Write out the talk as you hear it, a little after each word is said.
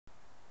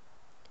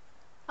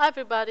Hi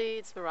everybody,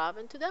 it's Mirav,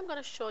 and today I'm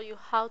going to show you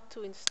how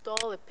to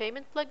install a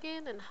payment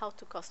plugin and how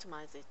to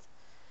customize it.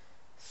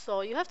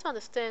 So you have to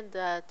understand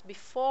that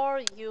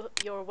before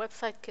your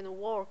website can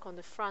work on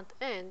the front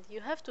end, you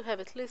have to have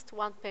at least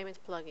one payment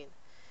plugin.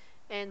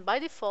 And by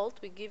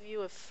default, we give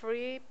you a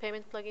free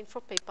payment plugin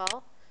for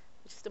PayPal,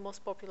 which is the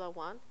most popular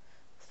one.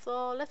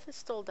 So let's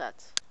install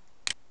that.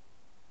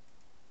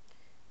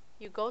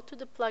 You go to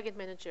the plugin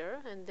manager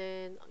and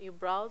then you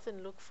browse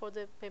and look for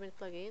the payment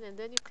plugin, and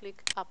then you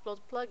click Upload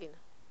Plugin.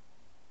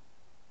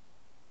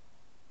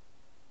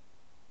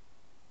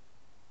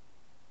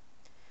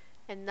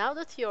 And now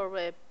that your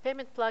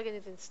payment plugin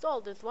is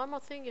installed, there's one more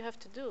thing you have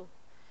to do.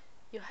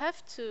 You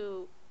have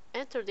to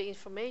enter the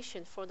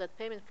information for that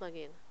payment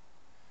plugin.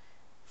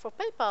 For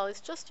PayPal,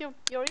 it's just your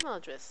email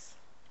address.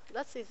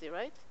 That's easy,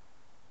 right?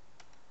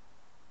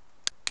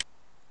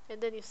 And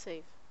then you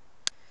save.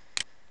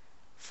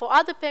 For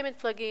other payment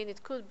plugin,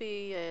 it could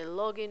be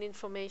login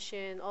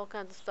information, all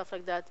kinds of stuff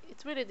like that.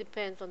 It really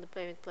depends on the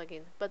payment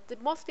plugin. But the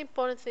most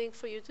important thing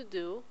for you to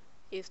do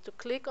is to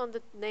click on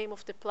the name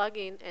of the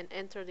plugin and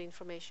enter the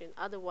information.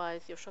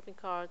 Otherwise, your shopping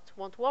cart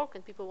won't work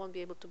and people won't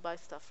be able to buy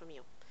stuff from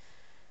you.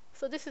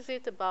 So this is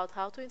it about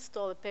how to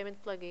install a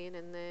payment plugin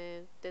and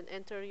then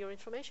enter your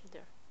information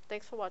there.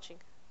 Thanks for watching.